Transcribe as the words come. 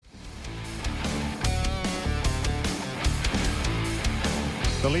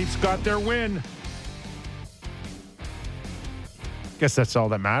The Leafs got their win. Guess that's all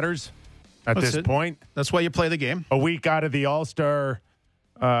that matters at That's this it. point. That's why you play the game. A week out of the All-Star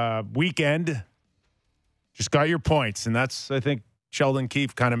weekend. Just got your points. And that's, I think, Sheldon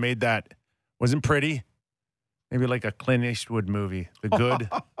Keefe kind of made that. Wasn't pretty. Maybe like a Clint Eastwood movie. The good,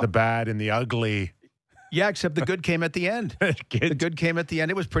 the bad, and the ugly. Yeah, except the good came at the end. The good came at the end.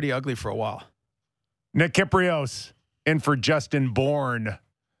 It was pretty ugly for a while. Nick Kypreos in for Justin Bourne.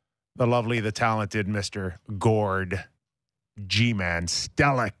 The lovely, the talented Mr. Gord. G-Man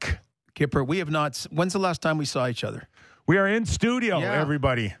Stellick. Kipper, we have not. When's the last time we saw each other? We are in studio, Yeah.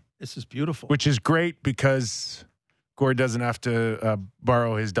 everybody. This is beautiful. Which is great because Gord doesn't have to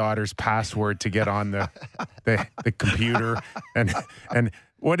borrow his daughter's password to get on the computer. And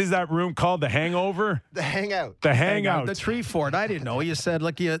what is that room called? The Hangover? The Hangout. The Hangout. The tree fort. I didn't know. You said,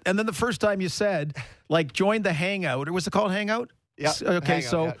 and then the first time you said, join the Hangout. Or was it called Hangout? Yeah. Okay,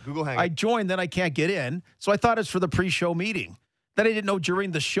 Hangout, so yeah. Google Hangout. I joined, then I can't get in. So I thought it's for the pre-show meeting. Then I didn't know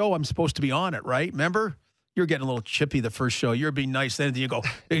during the show I'm supposed to be on it, right? Remember? You're getting a little chippy the first show. You're being nice. Then you go,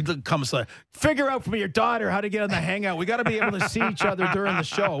 it comes like, figure out from your daughter how to get on the Hangout. We got to be able to see each other during the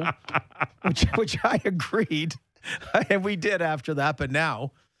show, which I agreed. And we did after that. But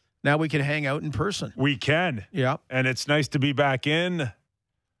now we can hang out in person. We can. Yeah. And it's nice to be back in.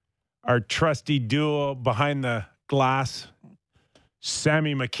 Our trusty duo behind the glass,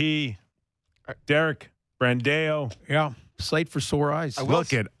 Sammy McKee, Derek Brandeo. Yeah. Slate for sore eyes.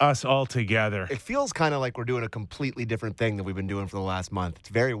 Look at us all together. It feels kind of like we're doing a completely different thing than we've been doing for the last month. It's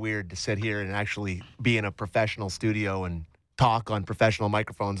very weird to sit here and actually be in a professional studio and talk on professional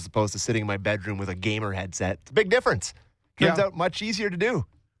microphones as opposed to sitting in my bedroom with a gamer headset. It's a big difference. Turns out much easier to do.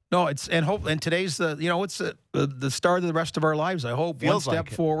 No, it's and today's it's the start of the rest of our lives. I hope Feels one step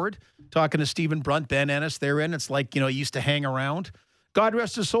like it. forward. Talking to Stephen Brunt, Ben Ennis, they're in. It's like he used to hang around. God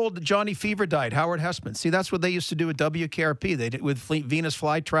rest his soul. Johnny Fever died. Howard Hessman. See, that's what they used to do at WKRP. They did with Venus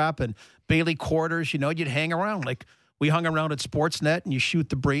Flytrap and Bailey Quarters. You'd hang around like we hung around at Sportsnet, and you shoot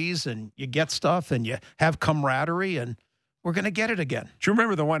the breeze, and you get stuff, and you have camaraderie, and we're gonna get it again. Do you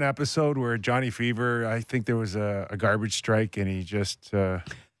remember the one episode where Johnny Fever, I think there was a garbage strike, and he just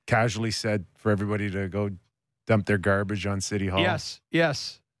casually said for everybody to go dump their garbage on City Hall?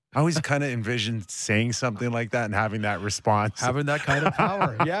 Yes. I always kind of envisioned saying something like that and having that response. Having that kind of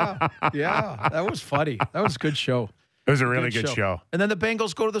power. Yeah. That was funny. That was a good show. It was a really good show. And then the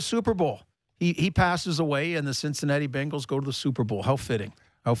Bengals go to the Super Bowl. He passes away, and the Cincinnati Bengals go to the Super Bowl. How fitting.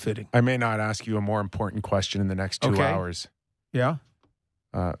 I may not ask you a more important question in the next 2 hours. Yeah.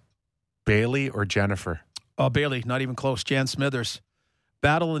 Bailey or Jennifer? Oh, Bailey, not even close. Jan Smithers.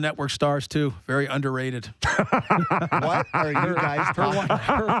 Battle of the Network Stars, too. Very underrated. What are you guys talking about?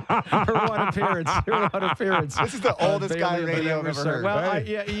 Her one appearance. This is the oldest guy Bailey radio I've ever heard. Well,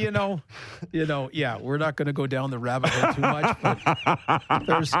 we're not going to go down the rabbit hole too much, but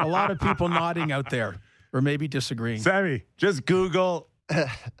there's a lot of people nodding out there or maybe disagreeing. Sammy, just Google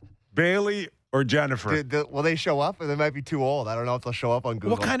Bailey or Jennifer. Will they show up? Or they might be too old. I don't know if they'll show up on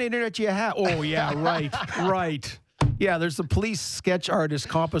Google. What kind of internet do you have? Oh, yeah, right. Yeah, there's the police sketch artist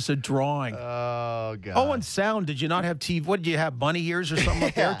composite drawing. Oh, God. Oh, and sound. Did you not have TV? What did you have? Bunny ears or something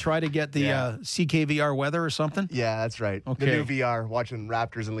up there? Try to get the CKVR weather or something? Yeah, that's right. Okay. The new VR, watching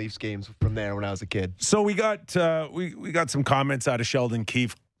Raptors and Leafs games from there when I was a kid. So we got we got some comments out of Sheldon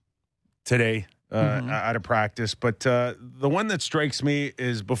Keefe today out of practice. But the one that strikes me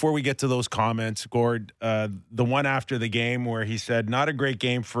is, before we get to those comments, Gord, the one after the game where he said, not a great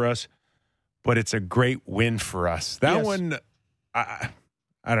game for us, but it's a great win for us. That one, I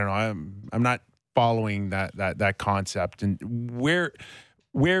don't know. I'm not following that concept. And where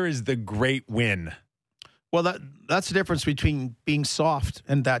is the great win? Well, that's the difference between being soft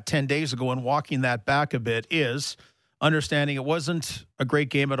and that 10 days ago and walking that back a bit is understanding it wasn't a great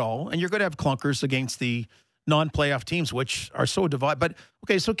game at all. And you're going to have clunkers against the non-playoff teams, which are so divided. But,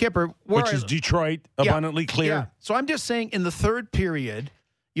 okay, so Kipper. Which is Detroit, abundantly clear. Yeah. So I'm just saying, in the third period,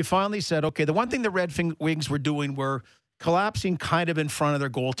 you finally said, okay, the one thing the Red Wings were doing were collapsing kind of in front of their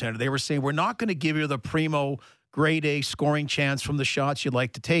goaltender. They were saying, we're not going to give you the primo grade A scoring chance from the shots you'd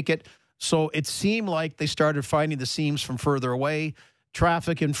like to take it. So it seemed like they started finding the seams from further away,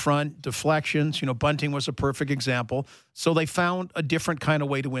 traffic in front, deflections. Bunting was a perfect example. So they found a different kind of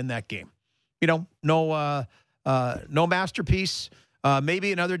way to win that game. No masterpiece.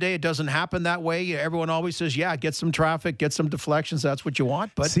 Maybe another day it doesn't happen that way. Everyone always says, get some traffic, get some deflections. That's what you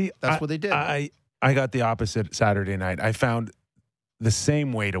want. But that's what they did. I got the opposite Saturday night. I found the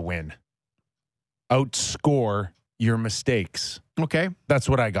same way to win. Outscore your mistakes. Okay. That's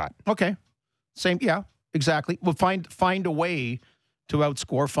what I got. Okay. Same. Yeah, exactly. Well, find a way to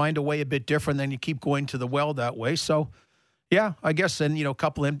outscore, find a way a bit different, then you keep going to the well that way. So, yeah, I guess then, a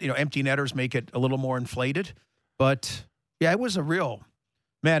couple empty netters make it a little more inflated. But, yeah, it was a real,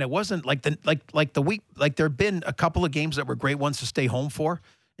 man, it wasn't like the week, like there have been a couple of games that were great ones to stay home for.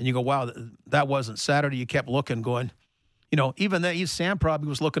 And you go, wow, that wasn't Saturday. You kept looking, going, even that Sam probably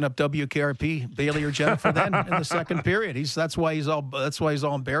was looking up WKRP, Bailey or Jennifer then in the second period. That's why he's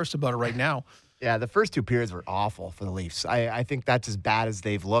all embarrassed about it right now. Yeah, the first two periods were awful for the Leafs. I think that's as bad as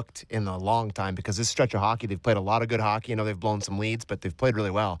they've looked in a long time because this stretch of hockey, they've played a lot of good hockey. I know they've blown some leads, but they've played really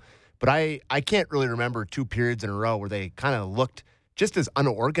well. But I can't really remember two periods in a row where they kind of looked just as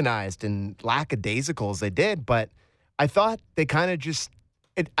unorganized and lackadaisical as they did. But I thought they kind of just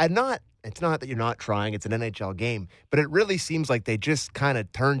it's not that you're not trying, it's an NHL game, but it really seems like they just kind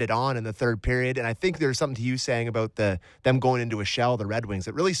of turned it on in the third period. And I think there's something to you saying about them going into a shell, the Red Wings.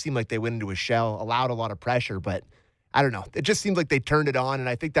 It really seemed like they went into a shell, allowed a lot of pressure, but I don't know. It just seems like they turned it on, and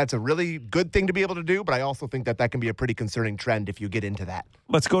I think that's a really good thing to be able to do, but I also think that can be a pretty concerning trend if you get into that.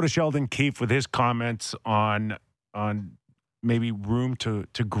 Let's go to Sheldon Keefe with his comments on maybe room to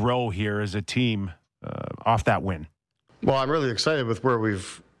grow here as a team off that win. Well, I'm really excited with where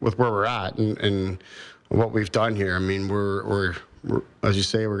we're at and what we've done here. I mean, we're as you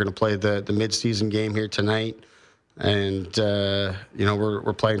say, we're going to play the mid-season game here tonight, and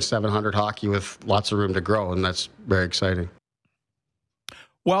we're playing 700 hockey with lots of room to grow, and that's very exciting.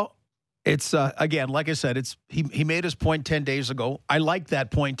 Well, it's again, like I said, he made his point 10 days ago. I liked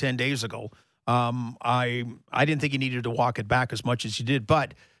that point 10 days ago. I didn't think he needed to walk it back as much as he did,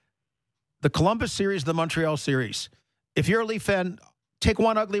 but the Columbus series, the Montreal series. If you're a Leaf fan, take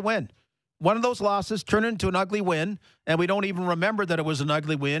one ugly win. One of those losses, turn it into an ugly win, and we don't even remember that it was an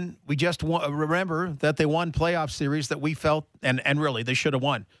ugly win. We just remember that they won playoff series that we felt, and really, they should have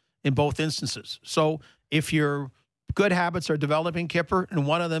won in both instances. So if your good habits are developing, Kipper, and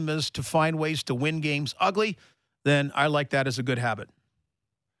one of them is to find ways to win games ugly, then I like that as a good habit.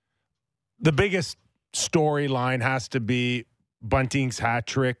 The biggest storyline has to be Bunting's hat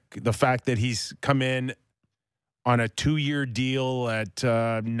trick, the fact that he's come in on a 2-year deal at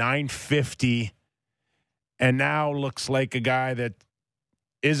 $950 and now looks like a guy that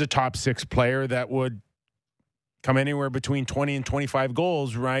is a top 6 player that would come anywhere between 20 and 25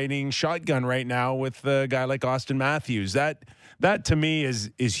 goals riding shotgun right now with a guy like Austin Matthews. That to me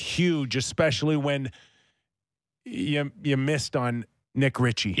is huge, especially when you missed on Nick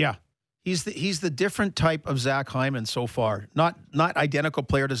Ritchie. Yeah. He's the different type of Zach Hyman so far. Not identical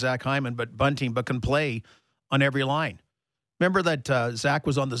player to Zach Hyman, but Bunting, but can play on every line. Remember that Zach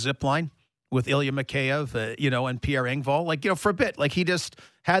was on the zip line with Ilya Mikheyev, and Pierre Engvall? For a bit. He just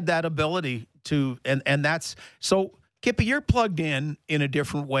had that ability to, and that's, so, Kippy, you're plugged in a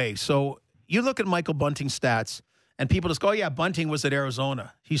different way. So you look at Michael Bunting's stats, and people just go, oh, yeah, Bunting was at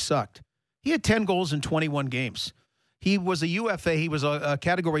Arizona. He sucked. He had 10 goals in 21 games. He was a UFA. He was a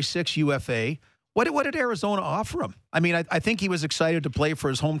Category 6 UFA. What did Arizona offer him? I mean, I think he was excited to play for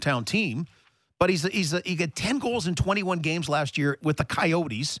his hometown team. But he got 10 goals in 21 games last year with the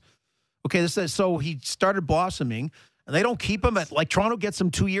Coyotes. Okay, so he started blossoming, and they don't keep him at, Toronto gets him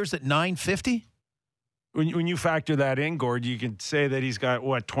 2 years at $950. When you factor that in, Gord, you can say that he's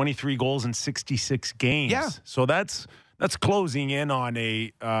got 23 goals in 66 games. Yeah. So that's closing in on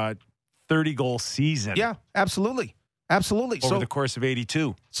a 30-goal season. Yeah, absolutely. Over the course of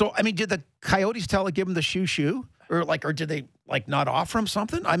 82. So I mean, did the Coyotes give him the shoo? Or did they not offer him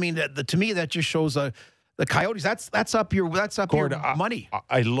something? I mean, to me that just shows the Coyotes. That's up your money.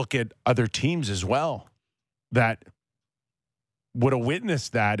 I look at other teams as well that would have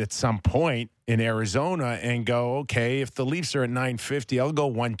witnessed that at some point in Arizona and go, okay, if the Leafs are at $950, I'll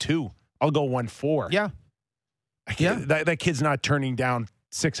go 1.2. I'll go 1.4. Yeah. That kid's not turning down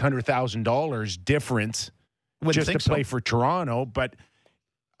 $600,000 difference just to play for Toronto, but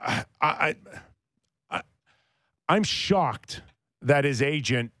I'm shocked that his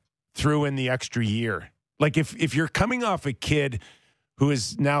agent threw in the extra year. If you're coming off a kid who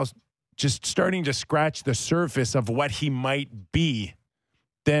is now just starting to scratch the surface of what he might be,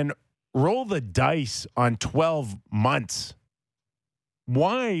 then roll the dice on 12 months.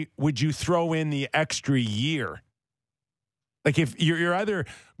 Why would you throw in the extra year? If you're either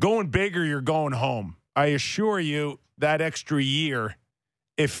going big or you're going home. I assure you that extra year,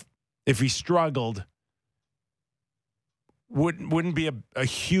 if he struggled, wouldn't be a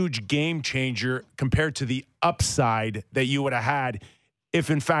huge game changer compared to the upside that you would have had if,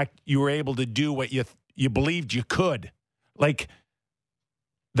 in fact, you were able to do what you believed you could.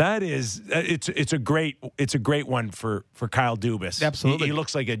 That is, it's a great one for Kyle Dubas. Absolutely, he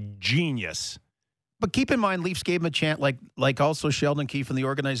looks like a genius But keep in mind, Leafs gave him a chance, like also Sheldon Keefe and the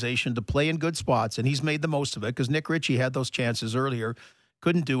organization, to play in good spots, and he's made the most of it because Nick Ritchie had those chances earlier,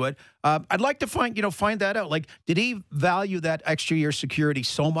 couldn't do it. I'd like to find that out. Like, did he value that extra year security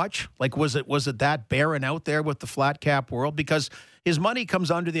so much? Like, was it that barren out there with the flat cap world? Because his money comes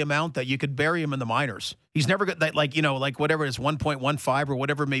under the amount that you could bury him in the minors. He's never got that, like whatever it is, 1.15 or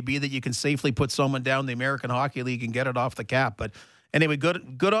whatever it may be, that you can safely put someone down the American Hockey League and get it off the cap. But anyway,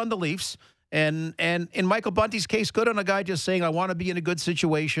 good on the Leafs. And in Michael Bunting's case, good on a guy just saying, I want to be in a good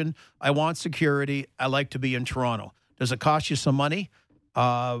situation. I want security. I like to be in Toronto. Does it cost you some money?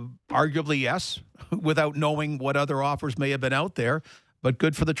 Arguably, yes, without knowing what other offers may have been out there. But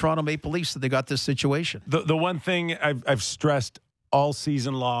good for the Toronto Maple Leafs that they got this situation. The one thing I've stressed all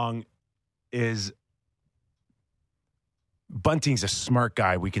season long is Bunting's a smart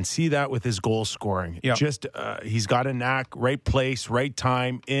guy. We can see that with his goal scoring. Yep. Just he's got a knack, right place, right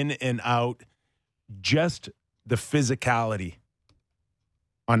time, in and out. Just the physicality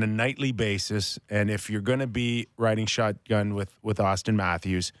on a nightly basis. And if you're going to be riding shotgun with Austin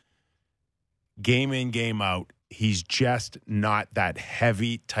Matthews, game in, game out, he's just not that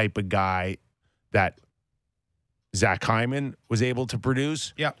heavy type of guy that Zach Hyman was able to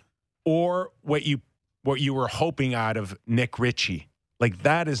produce. Yeah. Or what you were hoping out of Nick Ritchie. Like,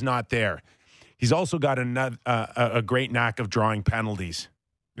 that is not there. He's also got a great knack of drawing penalties.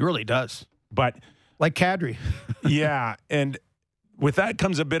 He really does. But like Kadri. Yeah, and with that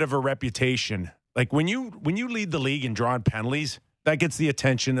comes a bit of a reputation. Like, when you lead the league in drawing penalties, that gets the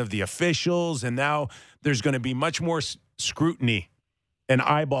attention of the officials, and now there's going to be much more scrutiny and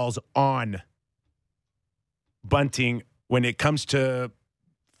eyeballs on Bunting when it comes to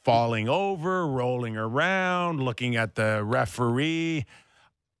falling over, rolling around, looking at the referee.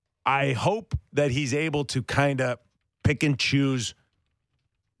 I hope that he's able to kind of pick and choose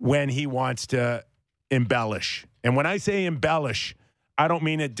when he wants to embellish. And when I say embellish, I don't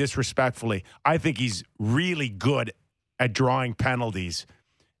mean it disrespectfully. I think he's really good at drawing penalties.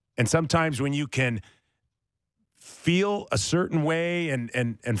 And sometimes when you can feel a certain way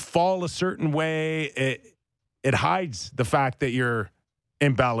and fall a certain way, it hides the fact that you're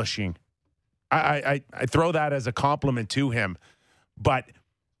embellishing. I throw that as a compliment to him. But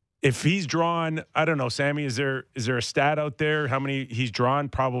if he's drawn, I don't know, Sammy, is there a stat out there how many he's drawn?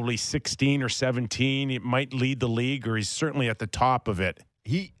 Probably 16 or 17. It might lead the league, or he's certainly at the top of it.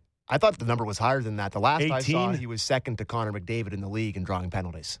 I thought the number was higher than that. The last 18? I saw, he was second to Connor McDavid in the league in drawing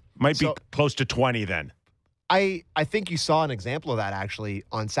penalties. Might be close to 20 then. I think you saw an example of that actually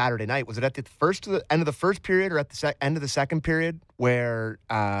on Saturday night. Was it at the end of the first period or at the end of the second period where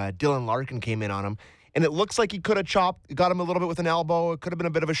Dylan Larkin came in on him? And it looks like he could have got him a little bit with an elbow. It could have been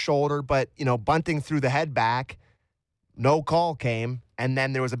a bit of a shoulder, but, Bunting threw the head back. No call came. And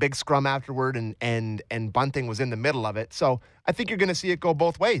then there was a big scrum afterward, and Bunting was in the middle of it. So I think you're going to see it go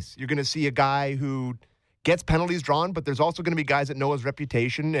both ways. You're going to see a guy who gets penalties drawn, but there's also going to be guys that know his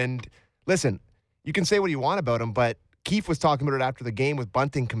reputation. And listen, you can say what you want about him, but Keefe was talking about it after the game with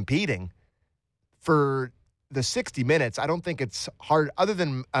Bunting competing. For the 60 minutes, I don't think it's hard, other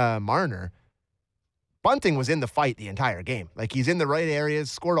than Marner. Bunting was in the fight the entire game. Like, he's in the right areas,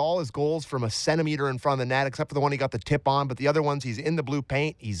 scored all his goals from a centimeter in front of the net, except for the one he got the tip on. But the other ones, he's in the blue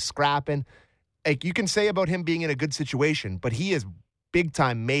paint, he's scrapping. Like, you can say about him being in a good situation, but he is big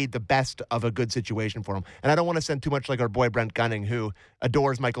time made the best of a good situation for him. And I don't want to sound too much like our boy Brent Gunning, who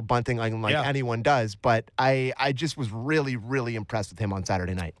adores Michael Bunting like anyone does, but I just was really, really impressed with him on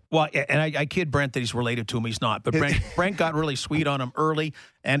Saturday night. Well, and I kid Brent that he's related to him. He's not. But Brent got really sweet on him early,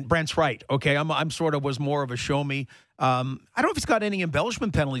 and Brent's right. Okay, I'm sort of was more of a show me. I don't know if he's got any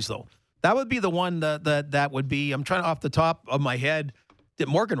embellishment penalties, though. That would be the one that would be, I'm trying off the top of my head, that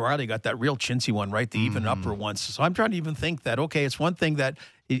Morgan Riley got that real chintzy one, right? The even upper once. So I'm trying to even think that, okay, it's one thing that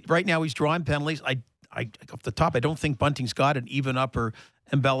right now he's drawing penalties. I off the top, I don't think Bunting's got an even upper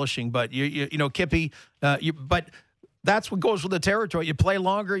embellishing, but Kippy, but that's what goes with the territory. You play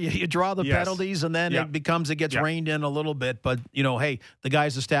longer, you draw the penalties, and then it gets reined in a little bit. But hey, the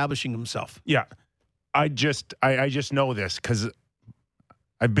guy's establishing himself. Yeah, I just know this because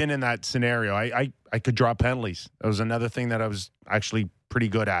I've been in that scenario. I could draw penalties. That was another thing that I was actually pretty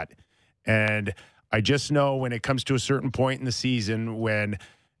good at. And I just know when it comes to a certain point in the season when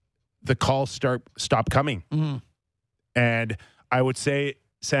the calls stop coming. Mm-hmm. And I would say,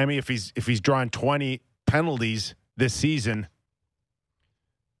 Sammy, if he's drawn 20 penalties this season,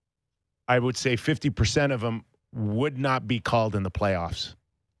 I would say 50% of them would not be called in the playoffs.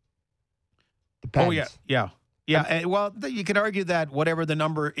 Depends. Oh, yeah. Yeah, you can argue that whatever the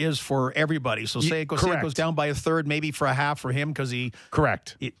number is for everybody. So say it goes down by a third, maybe for a half for him because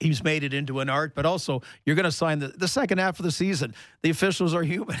he's made it into an art. But also, you're going to sign the second half of the season. The officials are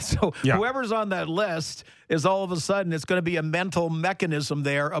human. So whoever's on that list is all of a sudden, it's going to be a mental mechanism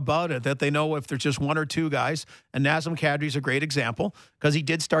there about it that they know if there's just one or two guys. And Nazem Kadri's a great example because he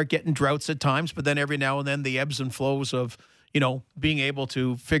did start getting droughts at times, but then every now and then the ebbs and flows of being able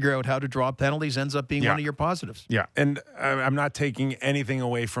to figure out how to draw penalties ends up being one of your positives. Yeah, and I'm not taking anything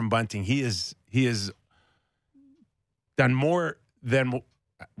away from Bunting. He is done more than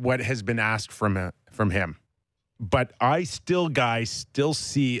what has been asked from him. But I still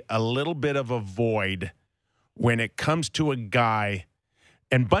see a little bit of a void when it comes to a guy.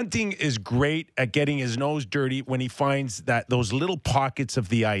 And Bunting is great at getting his nose dirty when he finds those little pockets of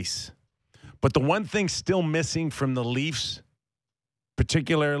the ice. But the one thing still missing from the Leafs,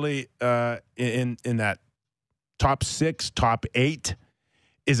 particularly in that top 6, top 8,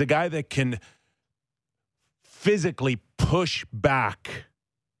 is a guy that can physically push back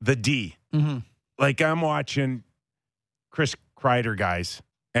the D. Mm-hmm. Like I'm watching Chris Kreider, guys,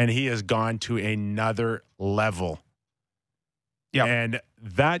 and he has gone to another level. Yeah. And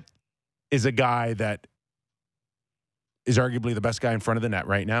that is a guy that is arguably the best guy in front of the net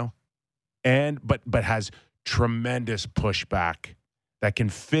right now. But has tremendous pushback that can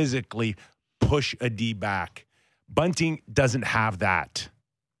physically push a D back. Bunting doesn't have that.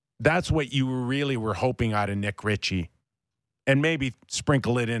 That's what you really were hoping out of Nick Ritchie. And maybe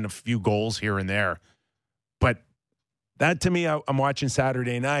sprinkle it in a few goals here and there. But that, to me, I'm watching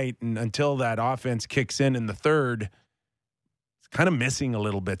Saturday night, and until that offense kicks in the third, it's kind of missing a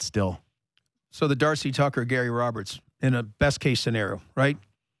little bit still. So the Darcy Tucker, Gary Roberts, in a best-case scenario, right?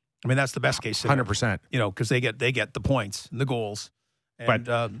 I mean, that's the best case scenario. 100%. Because they get the points and the goals. And,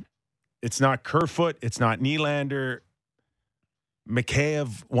 but it's not Kerfoot. It's not Nylander.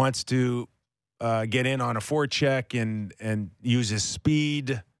 Mikheyev wants to get in on a forecheck and use his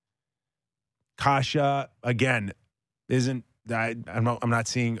speed. Kasha, again, I'm not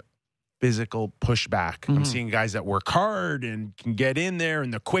seeing physical pushback. Mm-hmm. I'm seeing guys that work hard and can get in there,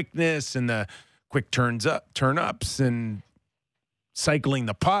 and the quickness and the quick turn-ups and cycling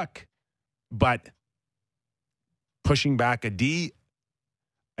the puck, but pushing back a D,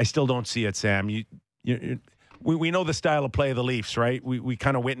 I still don't see it, Sam. We know the style of play of the Leafs, right? We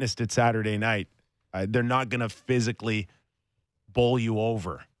kind of witnessed it Saturday night. They're not going to physically bowl you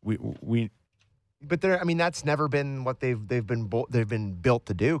over. But that's never been what they've been built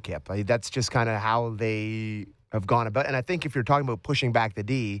to do, Kip. That's just kind of how they have gone about. And I think if you're talking about pushing back the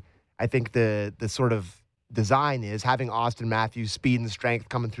D, I think the sort of design is having Austin Matthews' speed and strength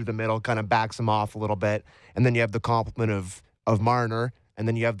coming through the middle, kind of backs him off a little bit. And then you have the complement of Marner, and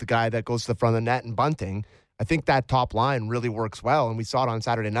then you have the guy that goes to the front of the net and Bunting. I think that top line really works well, and we saw it on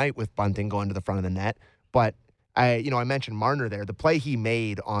Saturday night with Bunting going to the front of the net. But I mentioned Marner there. The play he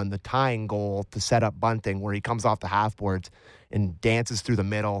made on the tying goal to set up Bunting, where he comes off the half boards and dances through the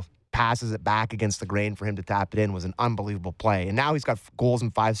middle, passes it back against the grain for him to tap it in, was an unbelievable play. And now he's got goals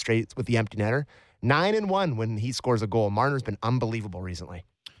in 5 straight with the empty netter. 9-1 when he scores a goal. Marner's been unbelievable recently.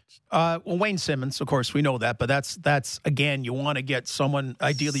 Wayne Simmons, of course, we know that, but that's again, you want to get someone,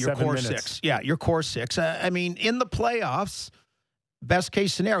 ideally your 7 core minutes. 6. Yeah, your core 6. In the playoffs, best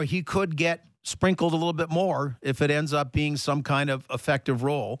case scenario, he could get sprinkled a little bit more if it ends up being some kind of effective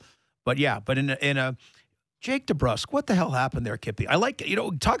role. But in a Jake DeBrusk, what the hell happened there, Kippy? I like,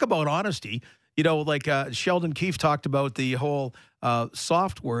 talk about honesty. Sheldon Keefe talked about the whole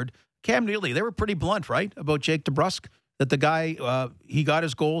soft word. Cam Neely, they were pretty blunt, right, about Jake DeBrusk, that the guy, he got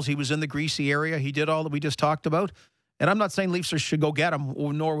his goals, he was in the greasy area, he did all that we just talked about. And I'm not saying Leafs should go get him,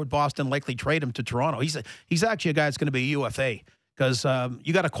 nor would Boston likely trade him to Toronto. He's actually a guy that's going to be a UFA because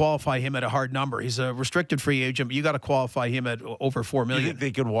you got to qualify him at a hard number. He's a restricted free agent, but you got to qualify him at over $4 million. You think they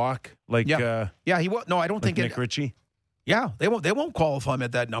could walk? He won't. No, I don't think Nick Ritchie. Yeah, they won't qualify him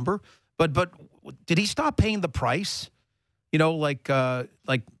at that number. But did he stop paying the price?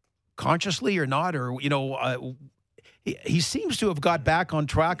 Consciously or not, or he seems to have got back on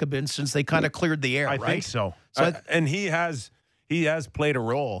track a bit since they kind of cleared the air. I think so. And he has played a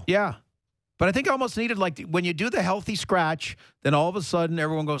role. Yeah, but I think I almost needed when you do the healthy scratch, then all of a sudden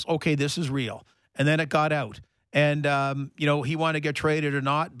everyone goes, okay, this is real, and then it got out, and he wanted to get traded or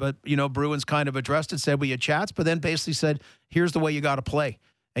not, but Bruins kind of addressed it, said we had chats, but then basically said, here's the way you got to play.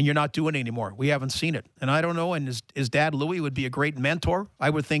 And you're not doing it anymore. We haven't seen it. And I don't know. And his dad, Louis, would be a great mentor, I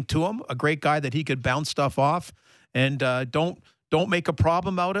would think, to him. A great guy that he could bounce stuff off. And don't make a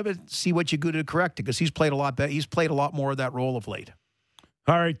problem out of it. See what you do to correct it, because he's played a lot better. He's played a lot more of that role of late.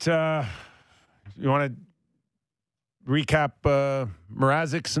 All right. You want to recap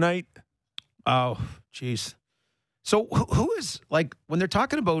Mrazek's night. Oh, jeez. So who is, like, when they're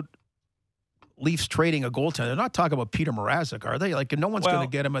talking about Leafs trading a goaltender, they're not talking about Peter Mrazek, are they? Like, no one's going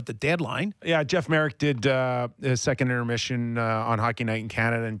to get him at the deadline. Yeah, Jeff Merrick did his second intermission on Hockey Night in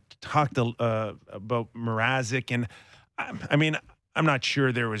Canada and talked about Mrazek. And, I mean, I'm not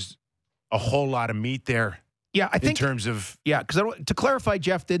sure there was a whole lot of meat there. Yeah, I think in terms of because to clarify,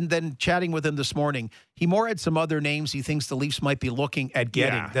 Jeff didn't. Then chatting with him this morning, he more had some other names he thinks the Leafs might be looking at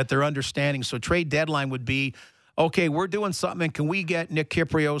getting that they're understanding. So trade deadline would be, okay, we're doing something. Can we get Nick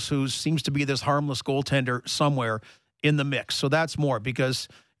Kypreos, who seems to be this harmless goaltender, somewhere in the mix? So that's more because,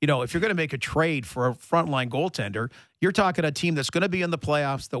 you know, if you're going to make a trade for a frontline goaltender, you're talking a team that's going to be in the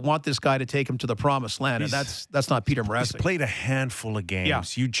playoffs that want this guy to take him to the promised land, and that's not Peter Mrazek. He's played a handful of games. Yeah.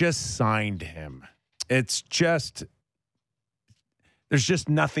 You just signed him. It's just there's just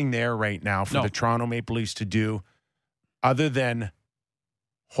nothing there right now for the Toronto Maple Leafs to do other than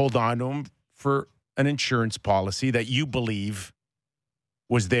hold on to him for an insurance policy that you believe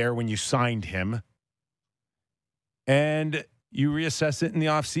was there when you signed him, and you reassess it in the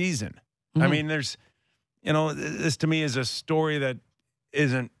offseason. I mean, there's, you know, this to me is a story that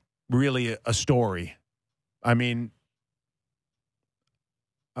isn't really a story. I mean,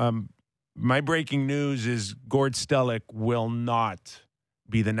 my breaking news is Gord Stellick will not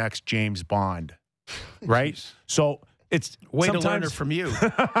be the next James Bond, right? So it's way to learn it from you.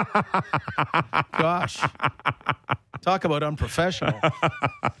 Gosh, talk about unprofessional.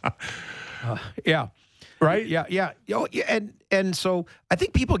 Yeah. Right? Yeah. And so I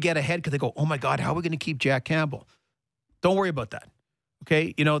think people get ahead because they go, oh, my God, how are we going to keep Jack Campbell? Don't worry about that.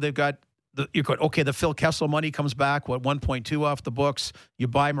 Okay? You know, they've got you're going, okay, the Phil Kessel money comes back, 1.2 off the books. You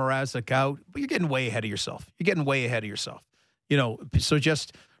buy Mrazek out, but you're getting way ahead of yourself. You know, so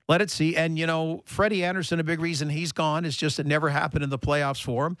just let it see. And, you know, Freddie Anderson, a big reason he's gone is just it never happened in the playoffs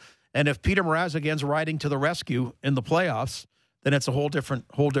for him. And if Peter Mrazek ends riding to the rescue in the playoffs, then it's a whole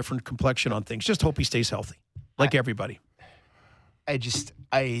different complexion on things. Just hope he stays healthy, like everybody.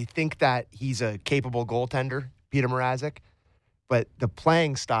 I think that he's a capable goaltender, Peter Mrazek, but the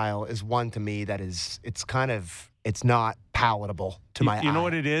playing style is one to me that it's not palatable to my eye. You know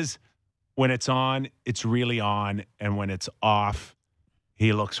what it is? When it's on, it's really on, and when it's off,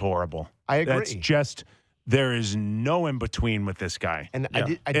 he looks horrible. I agree. That's just, there is no in between with this guy. And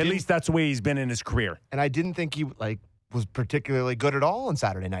at least that's the way he's been in his career. And I didn't think he was particularly good at all on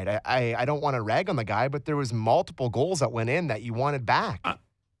Saturday night. I don't want to rag on the guy, but there was multiple goals that went in that you wanted back.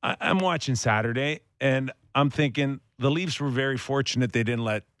 I'm watching Saturday, and I'm thinking the Leafs were very fortunate they didn't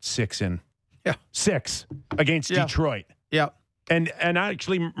let 6 in. Yeah. 6 against Detroit. Yeah. And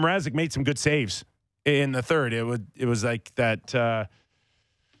actually, Mrazek made some good saves in the third. It was like that, that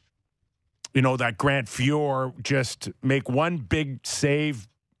Grant Fuhr just make one big save,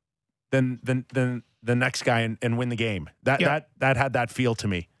 then the next guy and win the game. That had that feel to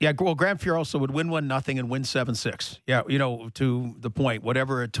me. Yeah, well, Grant Fuhr also would win 1-0 and win 7-6. Yeah, to the point,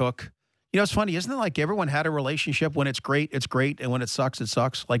 whatever it took. It's funny, isn't it? Like everyone had a relationship. When it's great, and when it sucks, it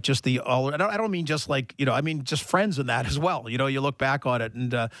sucks. Like just I don't mean just like, I mean just friends in that as well. You look back on it,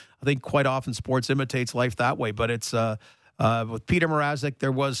 and I think quite often sports imitates life that way. But it's with Peter Mrazek,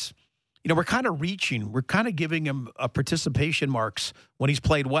 there was, we're kind of reaching. We're kind of giving him a participation marks when he's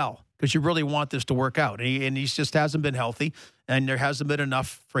played well, because you really want this to work out. And he just hasn't been healthy, and there hasn't been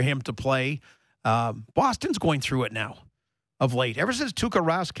enough for him to play. Boston's going through it now of late. Ever since Tuukka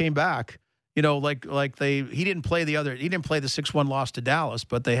Rask came back, he didn't play the 6-1 loss to Dallas,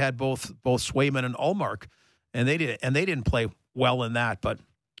 but they had both Swayman and Ullmark, and they didn't play well in that. But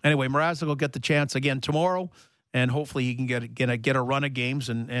anyway, Mrazek will get the chance again tomorrow, and hopefully he can get a run of games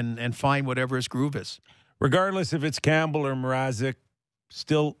and find whatever his groove is. Regardless if it's Campbell or Mrazek,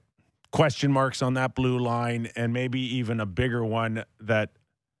 still question marks on that blue line, and maybe even a bigger one that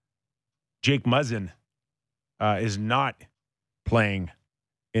Jake Muzzin is not playing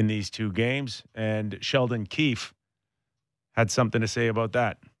in these two games, and Sheldon Keefe had something to say about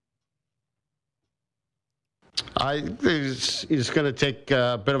that. I think he's going to take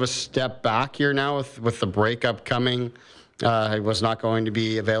a bit of a step back here now with the breakup coming. He was not going to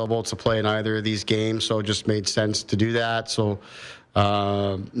be available to play in either of these games, so it just made sense to do that. So,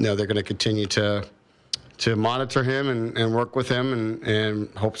 they're going to continue to monitor him and work with him, and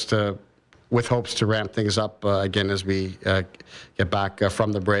hopes to ramp things up again as we get back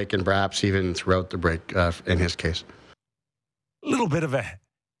from the break, and perhaps even throughout the break in his case. A little bit of a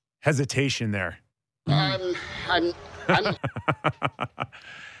hesitation there.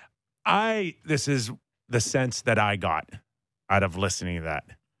 This is the sense that I got out of listening to that.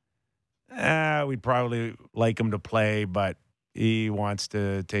 we'd probably like him to play, but he wants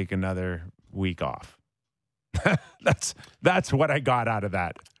to take another week off. That's what I got out of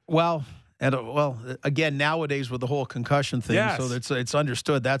that. Well, again, nowadays with the whole concussion thing, Yes. so it's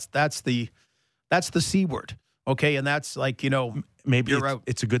understood. That's the C word. Okay, and that's like, Maybe you're out.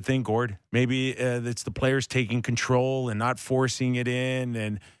 it's a good thing, Gord. Maybe it's the players taking control and not forcing it in.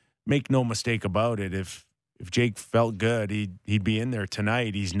 And make no mistake about it, if Jake felt good, he'd be in there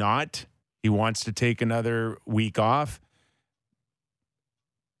tonight. He's not. He wants to take another week off.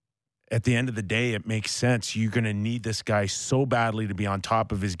 At the end of the day, it makes sense. You're going to need this guy so badly to be on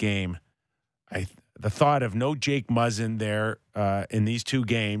top of his game. The thought of no Jake Muzzin there in these two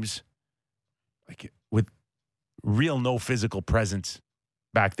games, like with real no physical presence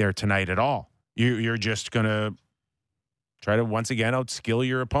back there tonight at all. You're just going to try to once again outskill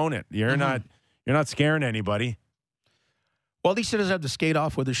your opponent. You're not scaring anybody. Well, at least he doesn't have to skate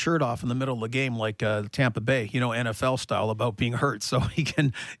off with his shirt off in the middle of the game like Tampa Bay, NFL style about being hurt. So he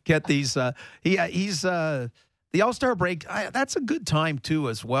can get these. He's the All-Star break. That's a good time too,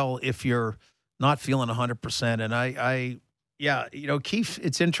 as well, if you're not feeling 100%. And Keefe.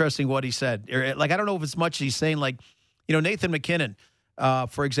 It's interesting what he said. Like, I don't know if it's much he's saying. Like, Nathan McKinnon,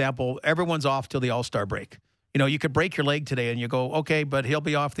 for example, everyone's off till the All-Star break. You could break your leg today, and you go, okay, but he'll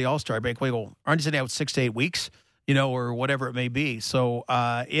be off the All-Star break. We go, aren't you out 6 to 8 weeks? Or whatever it may be. So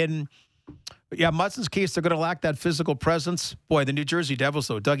Muzzin's case, they're going to lack that physical presence. Boy, the New Jersey Devils,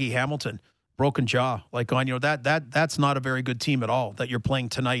 though, Dougie Hamilton, broken jaw, that's not a very good team at all that you're playing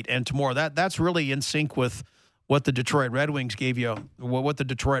tonight and tomorrow. That's really in sync with what the Detroit Red Wings gave you, what the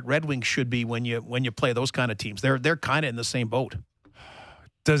Detroit Red Wings should be when you play those kind of teams. They're kind of in the same boat.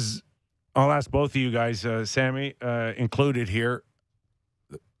 I'll ask both of you guys, Sammy included here,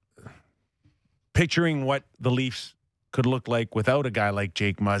 picturing what the Leafs could look like without a guy like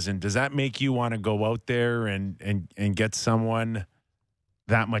Jake Muzzin, does that make you want to go out there and get someone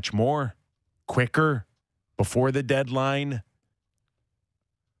that much more quicker before the deadline?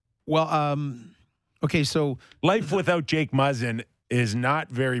 Well, okay, so life without Jake Muzzin is not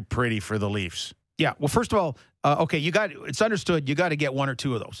very pretty for the Leafs. Yeah, well, first of all, it's understood you got to get one or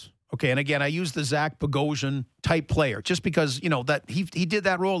two of those. Okay, and again, I use the Zach Bogosian type player just because, that he did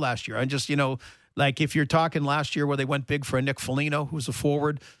that role last year. And just, like if you're talking last year where they went big for a Nick Foligno, who's a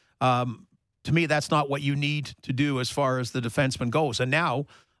forward, to me, that's not what you need to do as far as the defenseman goes. And now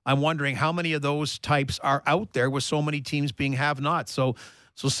I'm wondering how many of those types are out there with so many teams being have-nots. So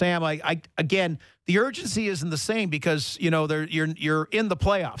Sam, I again, the urgency isn't the same because, you're in the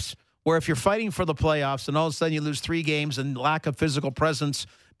playoffs, where if you're fighting for the playoffs and all of a sudden you lose 3 games and lack of physical presence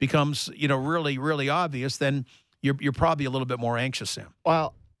becomes, really, really obvious, then you're probably a little bit more anxious, Sam.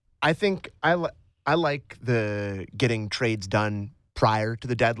 Well, I think I like the getting trades done prior to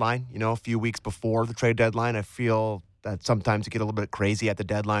the deadline, a few weeks before the trade deadline. I feel that sometimes you get a little bit crazy at the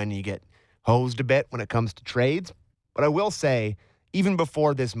deadline and you get hosed a bit when it comes to trades. But I will say, even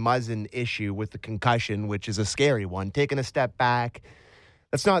before this Muzzin issue with the concussion, which is a scary one, taking a step back,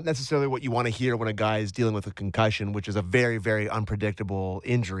 that's not necessarily what you want to hear when a guy is dealing with a concussion, which is a very, very unpredictable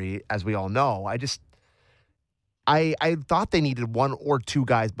injury, as we all know. I thought they needed 1 or 2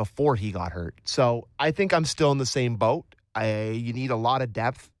 guys before he got hurt. So I think I'm still in the same boat. You need a lot of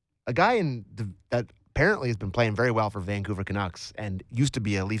depth. A guy that apparently has been playing very well for Vancouver Canucks and used to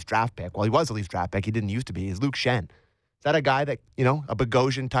be a Leafs draft pick. Well, he was a Leafs draft pick. He didn't used to be. Is Luke Schenn. Is that a guy that, a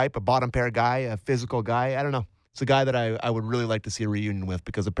Bogosian type, a bottom pair guy, a physical guy? I don't know. It's a guy that I would really like to see a reunion with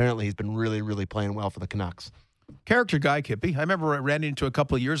because apparently he's been really, really playing well for the Canucks. Character guy, Kippy. I remember I ran into a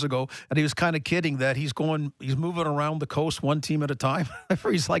couple of years ago, and he was kind of kidding that he's moving around the coast one team at a time.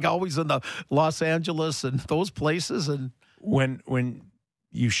 He's like always in the Los Angeles and those places. And when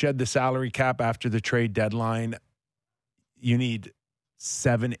you shed the salary cap after the trade deadline, you need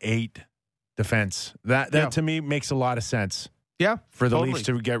 7-8 defense. That to me makes a lot of sense. Yeah, for the totally. Leafs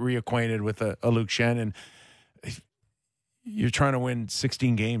to get reacquainted with a Luke Schenn, and you're trying to win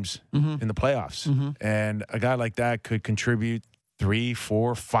 16 games in the playoffs. And a guy like that could contribute 3,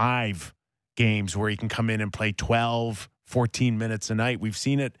 4, 5 games where he can come in and play 12, 14 minutes a night. We've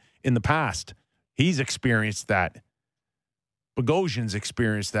seen it in the past. He's experienced that. Bogosian's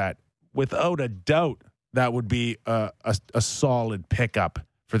experienced that. Without a doubt, that would be a solid pickup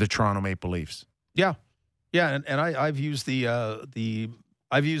for the Toronto Maple Leafs. Yeah. Yeah, and I've used the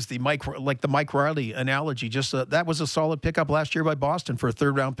Mike Riley analogy. Just that was a solid pickup last year by Boston for a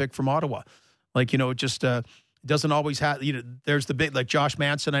 3rd-round pick from Ottawa. Just doesn't always have. There's the big like Josh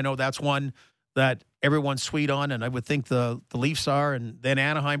Manson. I know that's one that everyone's sweet on, and I would think the Leafs are, and then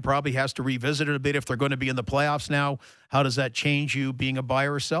Anaheim probably has to revisit it a bit if they're going to be in the playoffs now. How does that change you being a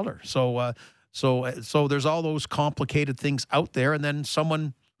buyer or seller? So there's all those complicated things out there, and then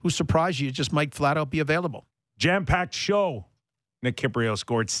someone who surprised you just might flat out be available. Jam-packed show. Nick Kypreos,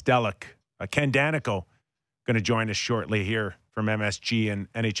 Gord Stellick, Ken Danico going to join us shortly here from MSG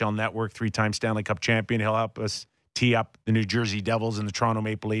and NHL Network, 3-time Stanley Cup champion. He'll help us tee up the New Jersey Devils and the Toronto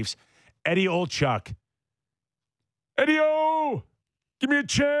Maple Leafs. Eddie Olczyk. Eddie-O! Give me a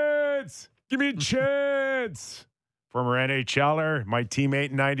chance! Give me a chance! Former NHLer, my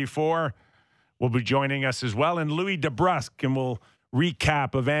teammate in 94, will be joining us as well. And Louis DeBrusk, and we'll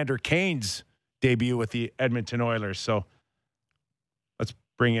recap Evander Kane's debut with the Edmonton Oilers. So let's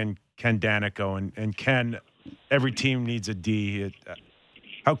bring in Ken Danico. And Ken, every team needs a D.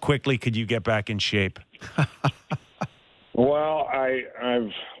 How quickly could you get back in shape? Well,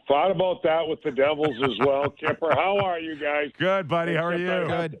 I've thought about that with the Devils as well. Kipper, how are you guys? Good, buddy. How are you?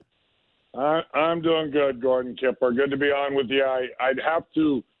 Good. I'm doing good, Gordon Kipper. Good to be on with you. I'd have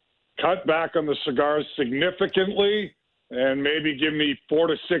to cut back on the cigars significantly, and maybe give me 4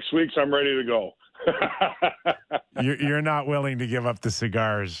 to 6 weeks. I'm ready to go. You're not willing to give up the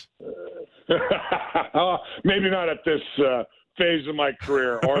cigars. Maybe not at this phase of my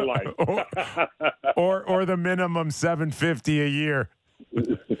career or life. or the minimum $750 a year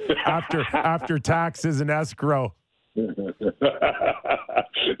after taxes and escrow. You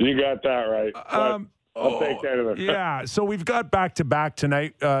got that right. I'll take that. Yeah, so we've got back-to-back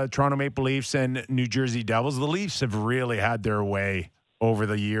tonight, Toronto Maple Leafs and New Jersey Devils. The Leafs have really had their way over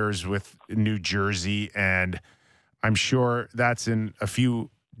the years with New Jersey, and I'm sure that's in a few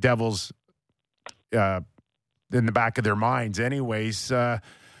Devils in the back of their minds anyways.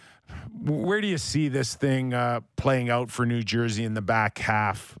 Where do you see this thing playing out for New Jersey in the back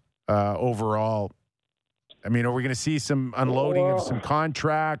half overall? I mean, are we going to see some unloading of some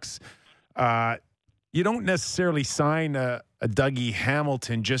contracts? You don't necessarily sign a Dougie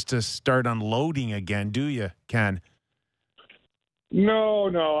Hamilton just to start unloading again, do you, Ken? No,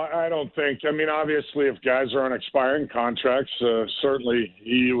 I don't think. I mean, obviously, if guys are on expiring contracts, certainly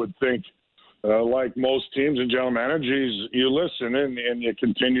you would think, like most teams and general managers, you listen and you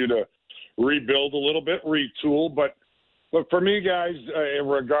continue to rebuild a little bit, retool. But for me, guys,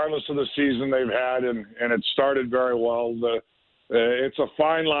 regardless of the season they've had, and it started very well, it's a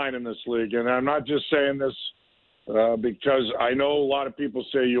fine line in this league. And I'm not just saying this because I know a lot of people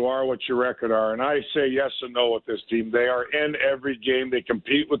say you are what your record are. And I say yes and no with this team. They are in every game. They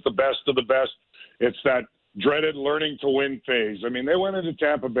compete with the best of the best. It's that dreaded learning to win phase. I mean, they went into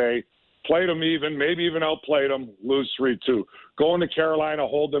Tampa Bay, played them even, maybe even outplayed them, lose 3-2. Going to Carolina,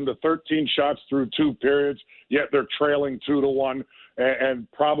 hold them to 13 shots through 2 periods, yet they're trailing 2-1 and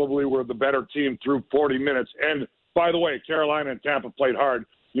probably were the better team through 40 minutes. And by the way, Carolina and Tampa played hard.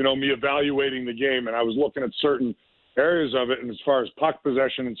 You know, me evaluating the game, and I was looking at certain areas of it, and as far as puck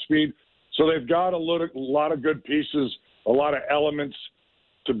possession and speed. So they've got a lot of good pieces, a lot of elements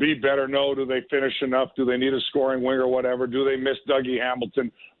to be better. No, do they finish enough? Do they need a scoring wing or whatever? Do they miss Dougie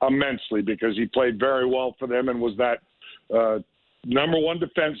Hamilton immensely because he played very well for them and was that number one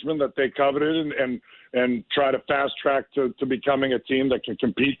defenseman that they coveted and try to fast track to becoming a team that can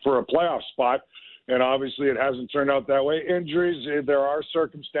compete for a playoff spot? And obviously it hasn't turned out that way. Injuries, there are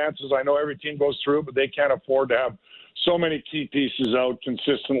circumstances. I know every team goes through, but they can't afford to have so many key pieces out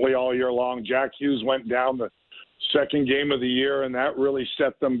consistently all year long. Jack Hughes went down the second game of the year, and that really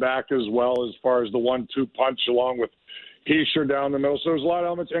set them back as well as far as the 1-2 punch along with Hischier down the middle. So there's a lot of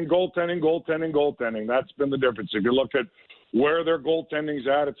elements. And goaltending. That's been the difference. If you look at where their goaltending's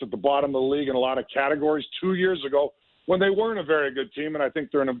at, it's at the bottom of the league in a lot of categories. 2 years ago, when they weren't a very good team, and I think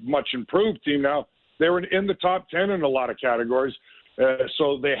they're in a much improved team now, they were in the top 10 in a lot of categories.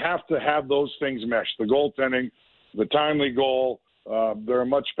 So they have to have those things meshed. The goaltending, the timely goal. They're a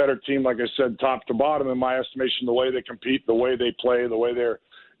much better team, like I said, top to bottom, in my estimation, the way they compete, the way they play, the way they're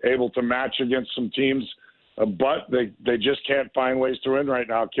able to match against some teams. But they just can't find ways to win right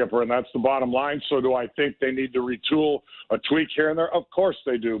now, Kipper, and that's the bottom line. So do I think they need to retool a tweak here and there? Of course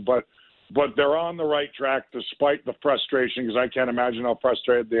they do. But they're on the right track despite the frustration, because I can't imagine how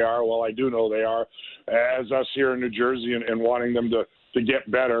frustrated they are. Well, I do know they are, as us here in New Jersey, and wanting them to get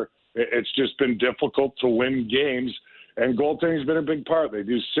better. It's just been difficult to win games, and goaltending has been a big part. They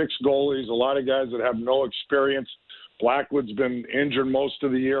do 6 goalies, a lot of guys that have no experience. Blackwood's been injured most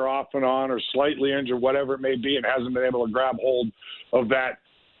of the year off and on, or slightly injured, whatever it may be, and hasn't been able to grab hold of that,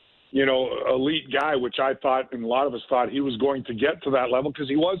 elite guy, which I thought, and a lot of us thought, he was going to get to that level because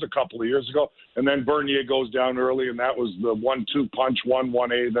he was a couple of years ago. And then Bernier goes down early, and that was the 1-2 punch,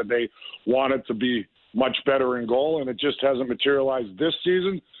 1-1A that they wanted to be much better in goal, and it just hasn't materialized this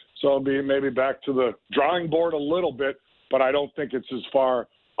season. So it'll be maybe back to the drawing board a little bit, but I don't think it's as far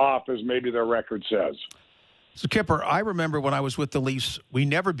off as maybe their record says. So, Kipper, I remember when I was with the Leafs, we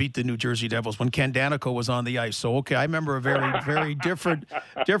never beat the New Jersey Devils when Ken Danico was on the ice. So, okay, I remember a very, very different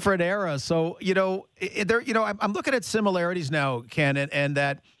era. So, I'm looking at similarities now, Ken, and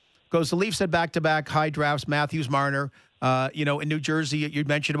that goes. The Leafs had back-to-back high drafts, Matthews, Marner. In New Jersey, you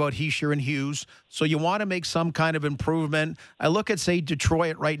mentioned about Hischier and Hughes. So you want to make some kind of improvement. I look at, say,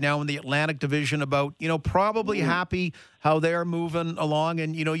 Detroit right now in the Atlantic Division about, probably happy how they're moving along.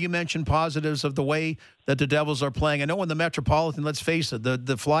 And, you mentioned positives of the way that the Devils are playing. I know in the Metropolitan, let's face it,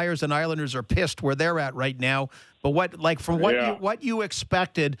 the Flyers and Islanders are pissed where they're at right now. But what you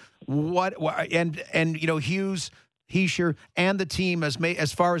expected, Hughes, Hischier, and the team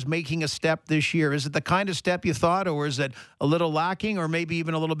as far as making a step this year? Is it the kind of step you thought, or is it a little lacking, or maybe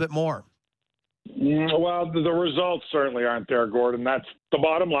even a little bit more? Well, the results certainly aren't there, Gordon. That's the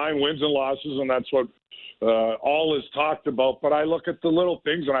bottom line, wins and losses, and that's what all is talked about. But I look at the little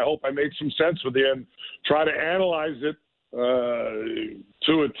things, and I hope I made some sense with you and try to analyze it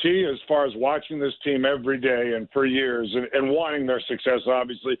to a T as far as watching this team every day and for years and wanting their success,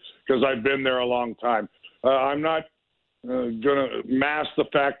 obviously, because I've been there a long time. I'm not going to mask the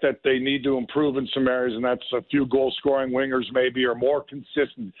fact that they need to improve in some areas, and that's a few goal-scoring wingers maybe, or more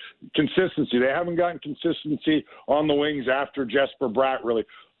consistency. They haven't gotten consistency on the wings after Jesper Bratt, really.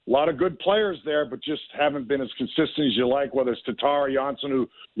 A lot of good players there, but just haven't been as consistent as you like, whether it's Tatar or Janssen, who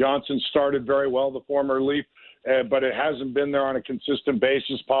Janssen started very well, the former Leaf, but it hasn't been there on a consistent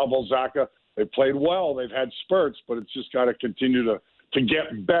basis. Pavel Zacha, they played well. They've had spurts, but it's just got to continue to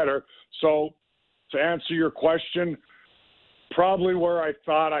get better. So to answer your question, probably where I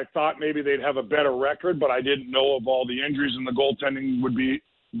thought maybe they'd have a better record, but I didn't know of all the injuries, and the goaltending would be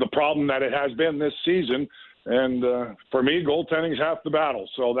the problem that it has been this season. And for me, goaltending is half the battle.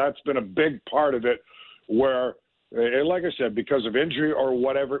 So that's been a big part of it where, like I said, because of injury or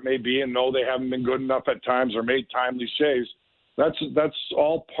whatever it may be, and no, they haven't been good enough at times or made timely saves, that's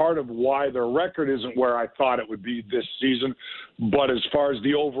all part of why their record isn't where I thought it would be this season. But as far as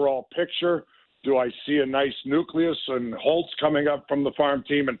the overall picture, do I see a nice nucleus and Holtz coming up from the farm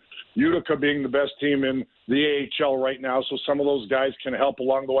team and Utica being the best team in the AHL right now, so some of those guys can help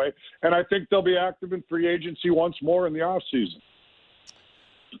along the way. And I think they'll be active in free agency once more in the offseason.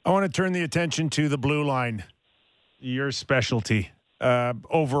 I want to turn the attention to the blue line, your specialty.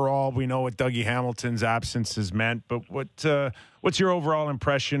 Overall, we know what Dougie Hamilton's absence has meant, but what's your overall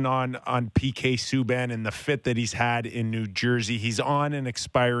impression on PK Subban and the fit that he's had in New Jersey? He's on an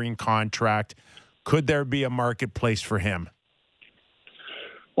expiring contract. Could there be a marketplace for him?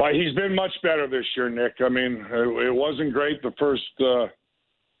 Well, he's been much better this year, Nick. I mean, it wasn't great the first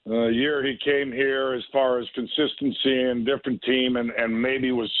year he came here as far as consistency and different team, and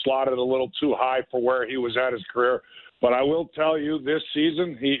maybe was slotted a little too high for where he was at his career. But I will tell you, this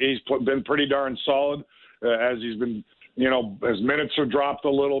season, he's been pretty darn solid as he's been, his minutes have dropped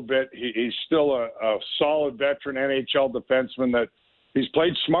a little bit. He's still a solid veteran NHL defenseman that he's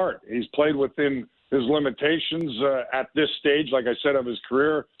played smart. He's played within his limitations at this stage, like I said, of his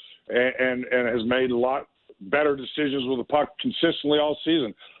career, and has made a lot better decisions with the puck consistently all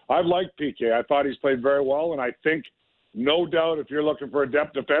season. I've liked PK. I thought he's played very well, and I think, no doubt, if you're looking for a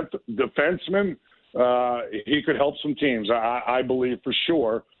depth defenseman, he could help some teams. I believe for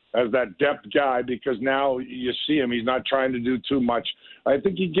sure as that depth guy, because now you see him. He's not trying to do too much. I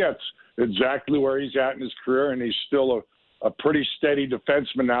think he gets exactly where he's at in his career, and he's still a pretty steady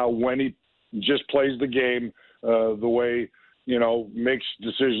defenseman now when he just plays the game the way, makes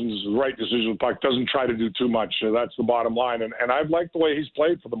decisions, the right decisions with puck, doesn't try to do too much. So that's the bottom line. And I've liked the way he's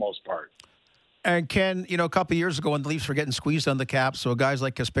played for the most part. And Ken, a couple of years ago when the Leafs were getting squeezed on the cap, so guys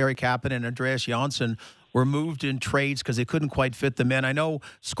like Kasperi Kapanen and Andreas Janssen were moved in trades because they couldn't quite fit them in. I know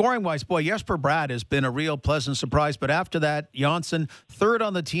scoring-wise, Jesper Bratt has been a real pleasant surprise, but after that, Janssen, third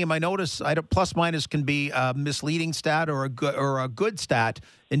on the team. I notice plus-minus can be a misleading stat or a good stat,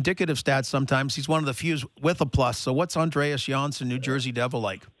 indicative stat sometimes. He's one of the few with a plus. So what's Andreas Janssen, New Jersey Devil,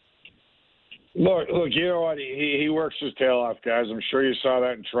 like? Look, you know what? He works his tail off, guys. I'm sure you saw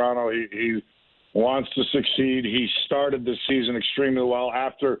that in Toronto. He wants to succeed. He started the season extremely well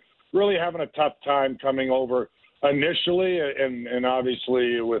after really having a tough time coming over initially, and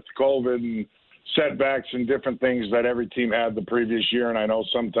obviously with COVID and setbacks and different things that every team had the previous year, and I know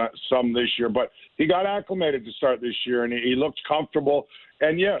some this year. But he got acclimated to start this year, and he looked comfortable.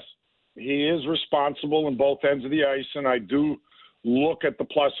 And, yes, he is responsible in both ends of the ice, and I do look at the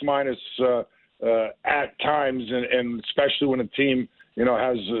plus-minus at times, and especially when a team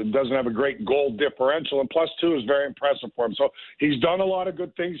doesn't have a great goal differential, and +2 is very impressive for him. So he's done a lot of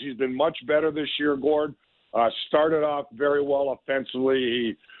good things. He's been much better this year, Gord. Started off very well offensively.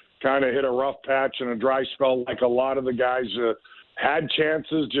 He kind of hit a rough patch and a dry spell like a lot of the guys had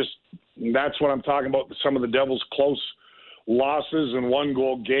chances. That's what I'm talking about, some of the Devils' close losses and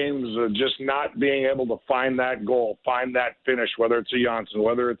one-goal games, just not being able to find that goal, find that finish, whether it's a Janssen,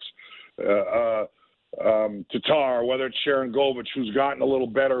 whether it's Tatar, whether it's Sharon Govich, who's gotten a little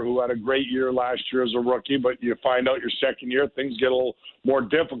better, who had a great year last year as a rookie, but you find out your second year, things get a little more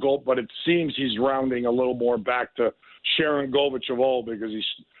difficult, but it seems he's rounding a little more back to Sharon Govich of old, because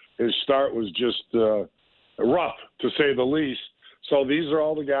his start was just rough, to say the least. So these are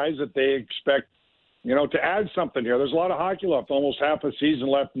all the guys that they expect, to add something here. There's a lot of hockey left, almost half a season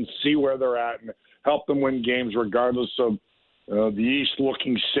left, and see where they're at and help them win games regardless of the East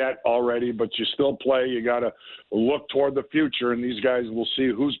looking set already, but you still play. You got to look toward the future, and these guys will see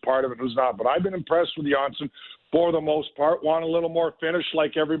who's part of it and who's not. But I've been impressed with Janssen for the most part. Want a little more finish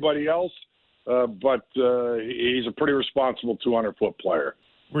like everybody else, but he's a pretty responsible 200-foot player.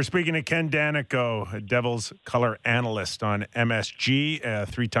 We're speaking to Ken Daneyko, a Devils color analyst on MSG, a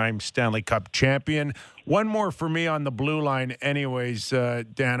three-time Stanley Cup champion. One more for me on the blue line anyways,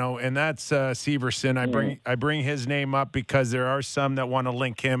 Dano, and that's Severson. I bring his name up because there are some that want to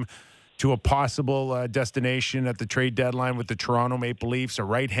link him to a possible destination at the trade deadline with the Toronto Maple Leafs, a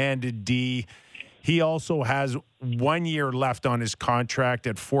right-handed D. He also has 1 year left on his contract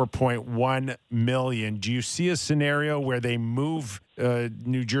at $4.1 million. Do you see a scenario where they move,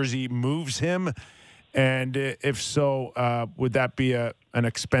 New Jersey moves him? And if so, would that be an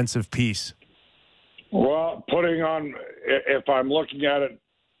expensive piece? Well, if I'm looking at it,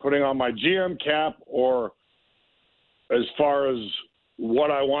 putting on my GM cap, or as far as what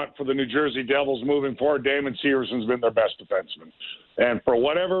I want for the New Jersey Devils moving forward, Damon Severson's been their best defenseman. And for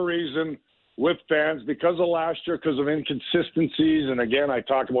whatever reason, with fans, because of last year, because of inconsistencies, and again, I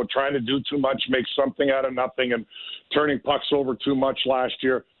talk about trying to do too much, make something out of nothing, and turning pucks over too much last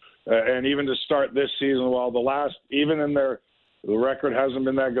year, and even to start this season, the record hasn't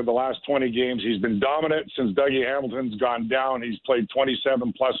been that good. The last 20 games, he's been dominant since Dougie Hamilton's gone down. He's played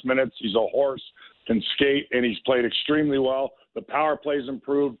 27-plus minutes. He's a horse, can skate, and he's played extremely well. The power play's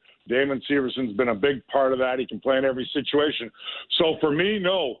improved. Damon Severson's been a big part of that. He can play in every situation. So for me,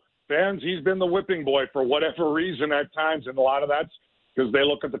 no. Fans, he's been the whipping boy for whatever reason at times, and a lot of that's because they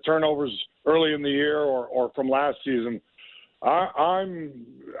look at the turnovers early in the year or from last season.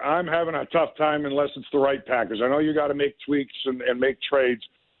 I'm having a tough time unless it's the right package. I know you got to make tweaks and make trades,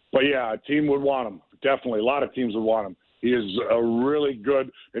 but yeah, a team would want him. Definitely, a lot of teams would want him. He is a really good,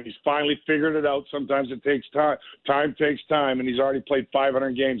 and he's finally figured it out. Sometimes it takes time. Time takes time, and he's already played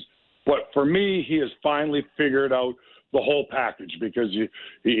 500 games. But for me, he has finally figured out the whole package, because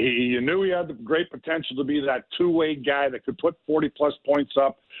you knew he had the great potential to be that two-way guy that could put 40-plus points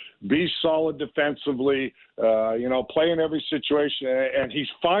up, be solid defensively, play in every situation. And he's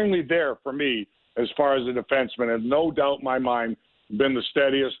finally there for me as far as a defenseman, and no doubt in my mind been the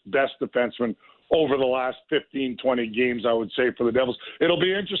steadiest, best defenseman over the last 15, 20 games, I would say, for the Devils. It'll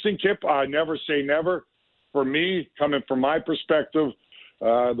be interesting, Kip. I never say never. For me, coming from my perspective,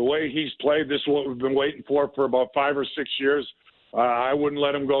 the way he's played, this is what we've been waiting for about 5 or 6 years. I wouldn't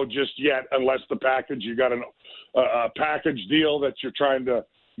let him go just yet unless you got a package deal that you're trying to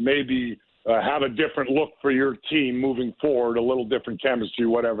maybe have a different look for your team moving forward, a little different chemistry,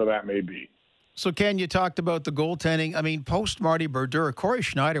 whatever that may be. So, Ken, you talked about the goaltending. I mean, post Marty Brodeur, Corey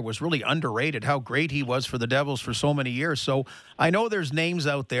Schneider was really underrated, how great he was for the Devils for so many years. So I know there's names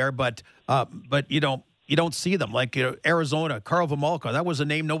out there, but you don't see them, like Arizona, Carl Vomolka. That was a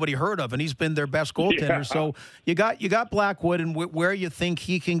name nobody heard of, and he's been their best goaltender. Yeah. So you got Blackwood, and where you think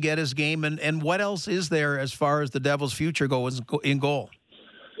he can get his game, and what else is there as far as the Devils' future goes in goal?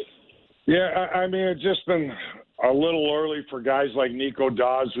 Yeah, I mean, it's just been a little early for guys like Nico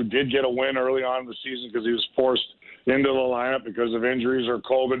Dawes, who did get a win early on in the season because he was forced into the lineup because of injuries or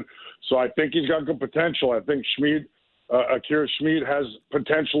COVID. So I think he's got good potential. I think Akira Schmid has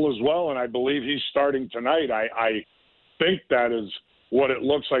potential as well, and I believe he's starting tonight. I think that is what it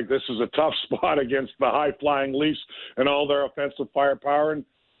looks like. This is a tough spot against the high-flying Leafs and all their offensive firepower.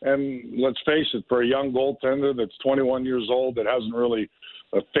 And let's face it, for a young goaltender that's 21 years old that hasn't really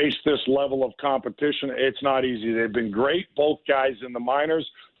faced this level of competition, it's not easy. They've been great, both guys in the minors.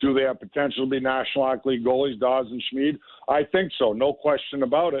 Do they have potential to be National Hockey League goalies, Dawes and Schmid? I think so, no question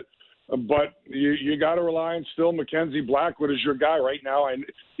about it. But you got to rely on still Mackenzie Blackwood as your guy right now.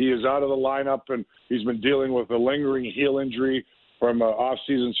 He is out of the lineup, and he's been dealing with a lingering heel injury from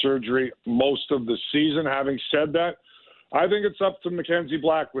off-season surgery most of the season. Having said that, I think it's up to Mackenzie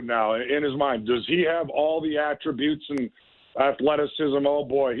Blackwood now in his mind. Does he have all the attributes and athleticism? Oh,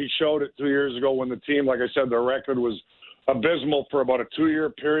 boy, he showed it 2 years ago when the team, like I said, their record was abysmal for about a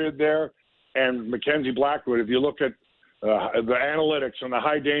 2-year period there. And Mackenzie Blackwood, if you look at the analytics and the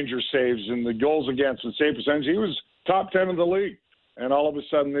high danger saves and the goals against and save percentage, he was top 10 in the league. And all of a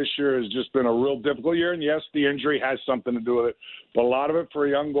sudden this year has just been a real difficult year. And, yes, the injury has something to do with it. But a lot of it for a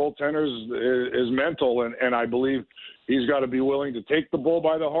young goaltender is mental. And I believe he's got to be willing to take the bull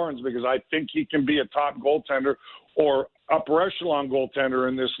by the horns, because I think he can be a top goaltender or upper echelon goaltender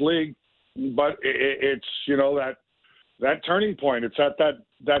in this league. But it's, that turning point. It's at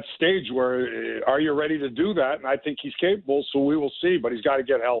that stage where are you ready to do that? And I think he's capable, so we will see. But he's got to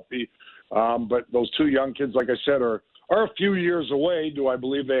get healthy. But those two young kids, like I said, are a few years away. Do I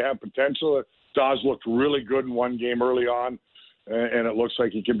believe they have potential? Dawes looked really good in one game early on, and it looks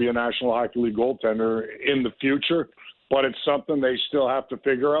like he could be a National Hockey League goaltender in the future. But it's something they still have to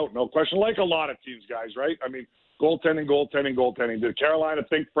figure out. No question. Like a lot of teams, guys, right? I mean, goaltending. Did Carolina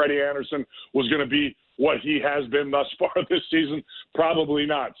think Freddie Anderson was going to be what he has been thus far this season? Probably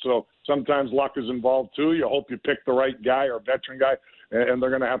not. So sometimes luck is involved too. You hope you pick the right guy or veteran guy, and they're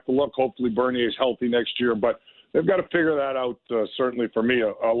going to have to look. Hopefully Bernier is healthy next year. But they've got to figure that out, certainly for me,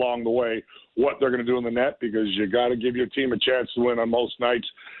 along the way, what they're going to do in the net, because you got to give your team a chance to win on most nights.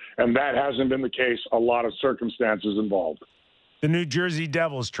 And that hasn't been the case. A lot of circumstances involved. The New Jersey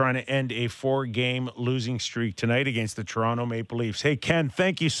Devils trying to end a 4-game losing streak tonight against the Toronto Maple Leafs. Hey, Ken,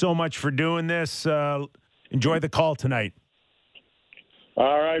 thank you so much for doing this. Enjoy the call tonight.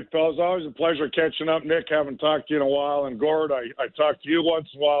 All right, fellas. Always a pleasure catching up. Nick, haven't talked to you in a while. And Gord, I talked to you once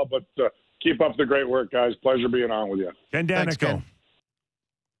in a while, but keep up the great work, guys. Pleasure being on with you. Ken Danico.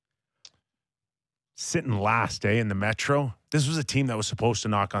 Sitting last, in the Metro. This was a team that was supposed to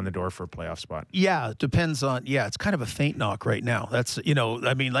knock on the door for a playoff spot. Yeah, it depends on. Yeah, it's kind of a faint knock right now. That's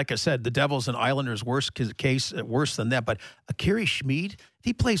like I said, the Devils and Islanders worse than that. But Akiri Schmid,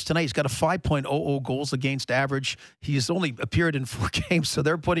 he plays tonight. He's got a 5.00 goals against average. He's only appeared in 4 games, so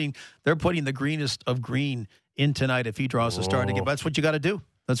they're putting the greenest of green in tonight if he draws a starting game. But that's what you got to do.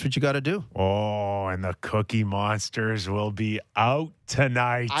 That's what you got to do. Oh, and the Cookie Monsters will be out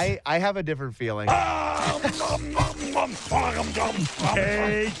tonight. I have a different feeling. 8,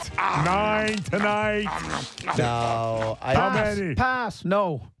 9 tonight. No. How many? Pass.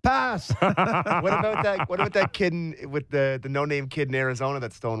 No. Pass. What about that kid with the no-name kid in Arizona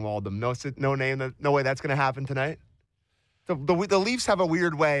that stonewalled them? No name. No way that's going to happen tonight? The Leafs have a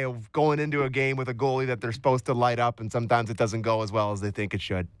weird way of going into a game with a goalie that they're supposed to light up, and sometimes it doesn't go as well as they think it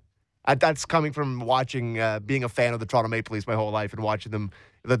should. That's coming from watching, being a fan of the Toronto Maple Leafs my whole life and watching them,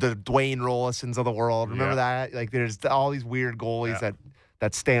 the Dwayne Rollisons of the world. Remember that? Like, there's all these weird goalies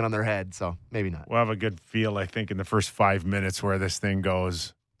that stand on their head, so maybe not. We'll have a good feel, I think, in the first 5 minutes where this thing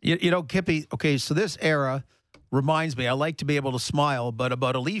goes. Kippy, okay, so this era reminds me, I like to be able to smile, but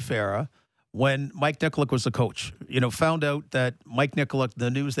about a Leaf era, when Mike Nikolic was the coach. Found out that Mike Nikolic, the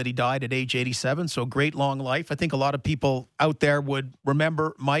news that he died at age 87, so great long life. I think a lot of people out there would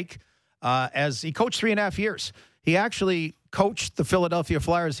remember Mike as he coached 3.5 years. He actually coached the Philadelphia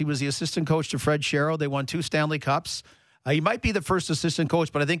Flyers. He was the assistant coach to Fred Sherrill. They won 2 Stanley Cups. He might be the first assistant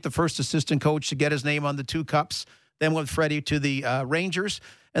coach, but I think the first assistant coach to get his name on the 2 cups. Then went Freddie to the Rangers.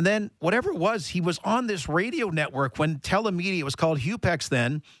 And then whatever it was, he was on this radio network when telemedia, it was called Hupex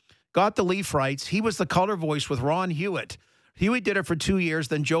then, got the Leaf rights. He was the color voice with Ron Hewitt. Hewitt did it for 2 years.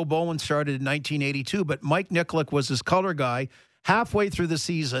 Then Joe Bowen started in 1982. But Mike Nikolic was his color guy. Halfway through the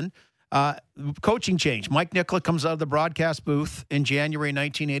season, coaching change. Mike Nikolic comes out of the broadcast booth in January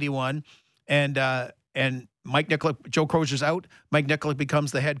 1981. And Mike Nikolic, Joe Crozier's out. Mike Nikolic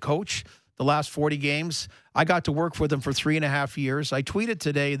becomes the head coach. The last 40 games, I got to work with him for 3.5 years. I tweeted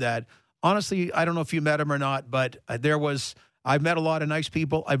today that, honestly, I don't know if you met him or not, but I've met a lot of nice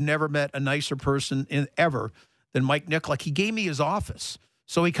people. I've never met a nicer person ever than Mike Nikolic. He gave me his office.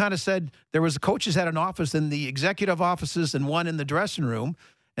 So he kind of said there was coaches had an office in the executive offices and one in the dressing room.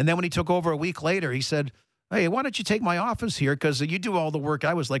 And then when he took over a week later, he said, hey, why don't you take my office here? Because you do all the work.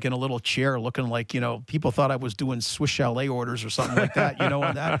 I was like in a little chair looking like, people thought I was doing Swiss Chalet orders or something like that,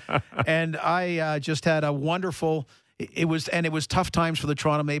 and that. And I just had a wonderful... It was tough times for the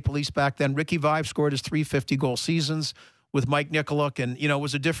Toronto Maple Leafs back then. Ricky Vaive scored his 350-goal seasons with Mike Nikolic, and, it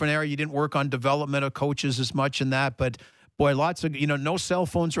was a different era. You didn't work on development of coaches as much in that, but, boy, lots of, no cell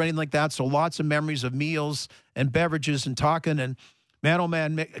phones or anything like that, so lots of memories of meals and beverages and talking, and man, oh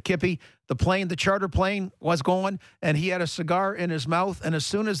man, Kippy, the charter plane was going, and he had a cigar in his mouth. And as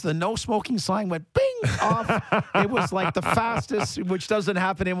soon as the no smoking sign went bing off, it was like the fastest, which doesn't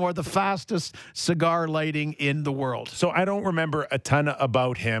happen anymore, the fastest cigar lighting in the world. So I don't remember a ton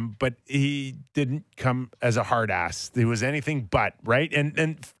about him, but he didn't come as a hard ass. He was anything but, right?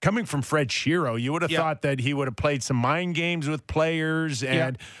 And coming from Fred Shero, you would have thought that he would have played some mind games with players,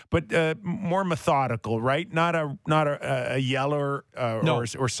 but more methodical, right? Not a yeller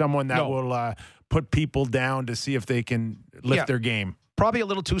or someone that will put people down to see if they can lift their game. Probably a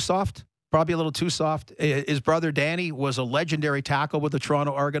little too soft. His brother Danny was a legendary tackle with the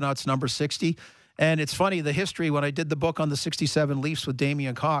Toronto Argonauts, number 60. And it's funny, the history, when I did the book on the 67 Leafs with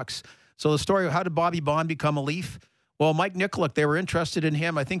Damian Cox. So the story of how did Bobby Bond become a Leaf? Well, Mike Nicolak, they were interested in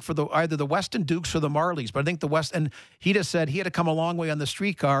him, I think, for either the Weston Dukes or the Marlies. But I think the West, and he just said he had to come a long way on the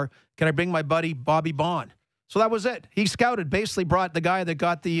streetcar. Can I bring my buddy Bobby Bond? So that was it. He scouted, basically brought the guy that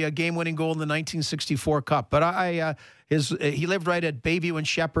got the game-winning goal in the 1964 Cup. But he lived right at Bayview and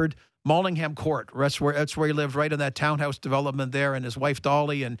Shepherd, Mallingham Court. That's where he lived, right in that townhouse development there, and his wife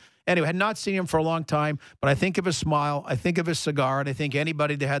Dolly. And anyway, had not seen him for a long time, but I think of his smile, I think of his cigar, and I think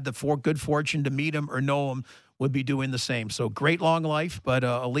anybody that had the good fortune to meet him or know him would be doing the same. So great long life, but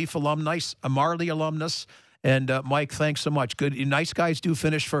a Leaf alumnus, a Marley alumnus. And Mike, thanks so much. Good. Nice guys do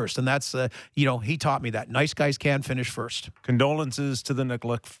finish first. And that's, he taught me that. Nice guys can finish first. Condolences to the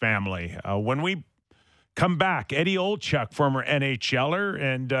Nicolak family. When we come back, Eddie Olczyk, former NHLer,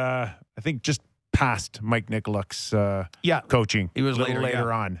 and I think just past Mike Nicolak's coaching. He was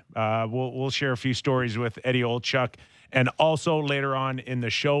later on. We'll share a few stories with Eddie Olczyk. And also later on in the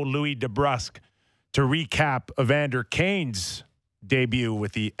show, Louis DeBrusque to recap Evander Kane's debut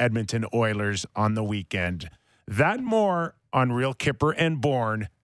with the Edmonton Oilers on the weekend. That more on Real Kipper and Bourne